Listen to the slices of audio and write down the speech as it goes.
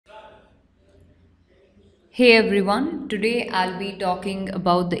Hey everyone, today I'll be talking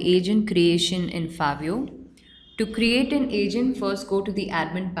about the agent creation in Faveo. To create an agent, first go to the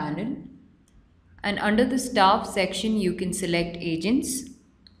admin panel and under the staff section you can select agents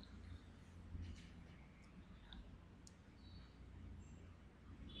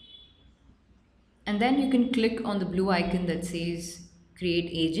and then you can click on the blue icon that says create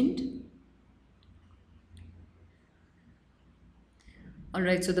agent.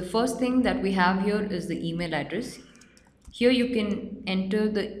 Alright, so the first thing that we have here is the email address. Here you can enter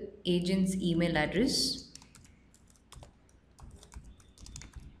the agent's email address.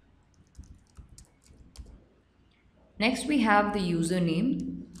 Next we have the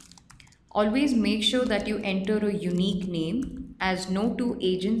username. Always make sure that you enter a unique name as no two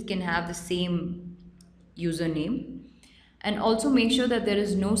agents can have the same username. And also make sure that there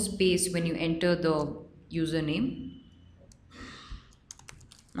is no space when you enter the username.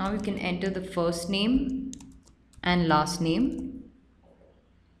 Now you can enter the first name and last name.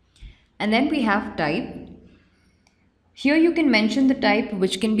 And then we have type. Here you can mention the type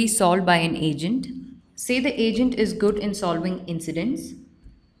which can be solved by an agent. Say the agent is good in solving incidents.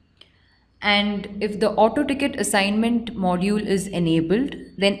 And if the auto ticket assignment module is enabled,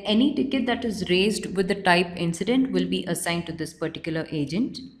 then any ticket that is raised with the type incident will be assigned to this particular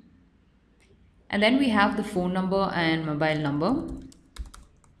agent. And then we have the phone number and mobile number.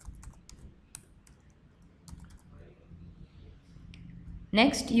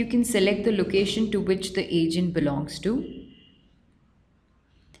 Next, you can select the location to which the agent belongs to.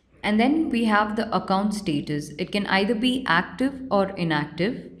 And then we have the account status. It can either be active or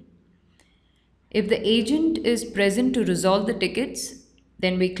inactive. If the agent is present to resolve the tickets,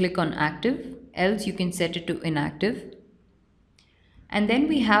 then we click on active, else you can set it to inactive. And then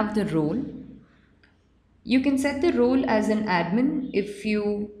we have the role. You can set the role as an admin if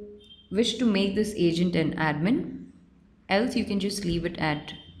you wish to make this agent an admin, else you can just leave it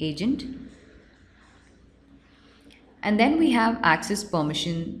at agent. And then we have access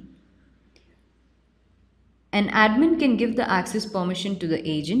permission. An admin can give the access permission to the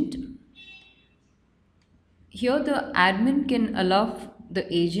agent. Here the admin can allow the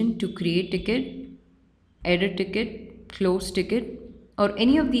agent to create ticket, edit ticket, close ticket, or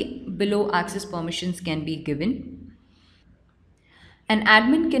any of the below access permissions can be given. An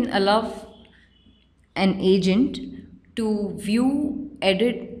admin can allow an agent to view,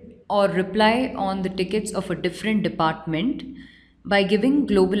 edit, or reply on the tickets of a different department by giving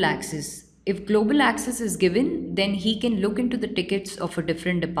global access. If global access is given, then he can look into the tickets of a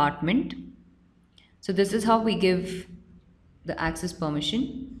different department. So this is how we give the access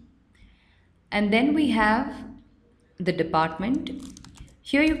permission. And then we have the department.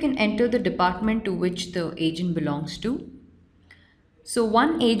 Here you can enter the department to which the agent belongs to. So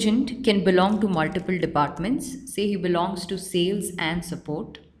one agent can belong to multiple departments. Say he belongs to sales and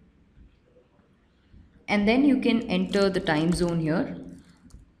support. And then you can enter the time zone here.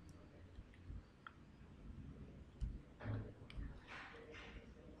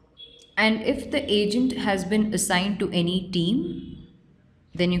 And if the agent has been assigned to any team,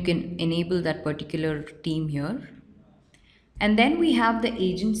 then you can enable that particular team here. And then we have the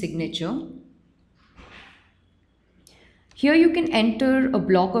agent signature. Here you can enter a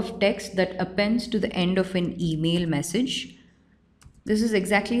block of text that appends to the end of an email message. This is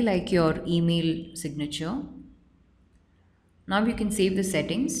exactly like your email signature. Now you can save the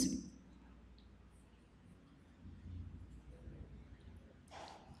settings.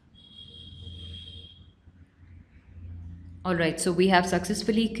 Alright, so we have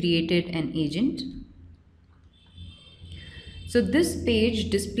successfully created an agent. So this page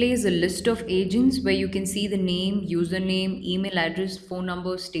displays a list of agents where you can see the name, username, email address, phone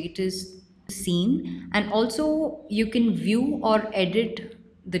number, status, scene, and also you can view or edit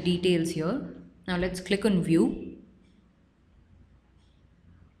the details here. Now let's click on view.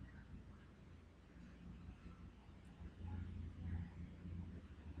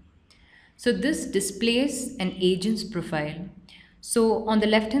 So this displays an agent's profile. So on the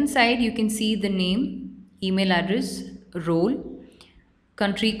left hand side, you can see the name, email address, role,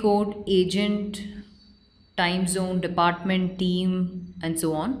 country code, agent, time zone, department, team, and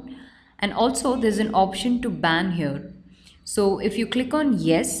so on. And also there's an option to ban here. So if you click on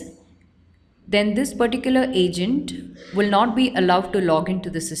yes, then this particular agent will not be allowed to log into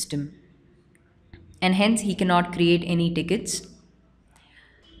the system. And hence he cannot create any tickets.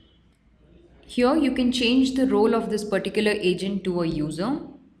 Here you can change the role of this particular agent to a user.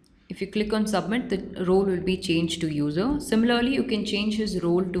 If you click on submit, the role will be changed to user. Similarly, you can change his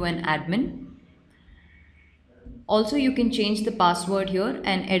role to an admin. Also, you can change the password here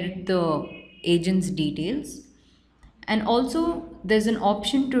and edit the agent's details. And also, there's an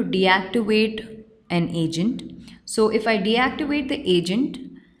option to deactivate an agent. So, if I deactivate the agent,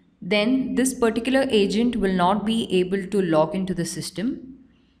 then this particular agent will not be able to log into the system,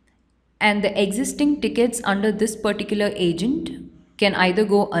 and the existing tickets under this particular agent can either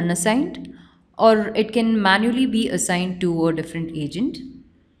go unassigned or it can manually be assigned to a different agent.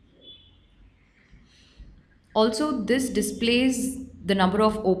 Also, this displays the number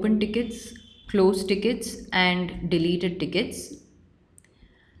of open tickets, closed tickets, and deleted tickets.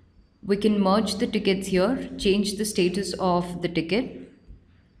 We can merge the tickets here, change the status of the ticket,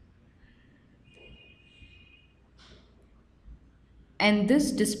 and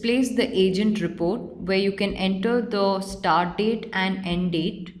this displays the agent report where you can enter the start date and end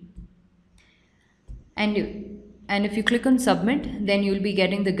date. And if you click on submit, then you'll be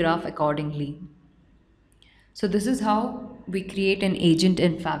getting the graph accordingly. So this is how we create an agent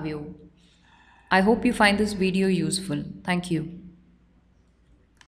in Faveo. I hope you find this video useful. Thank you.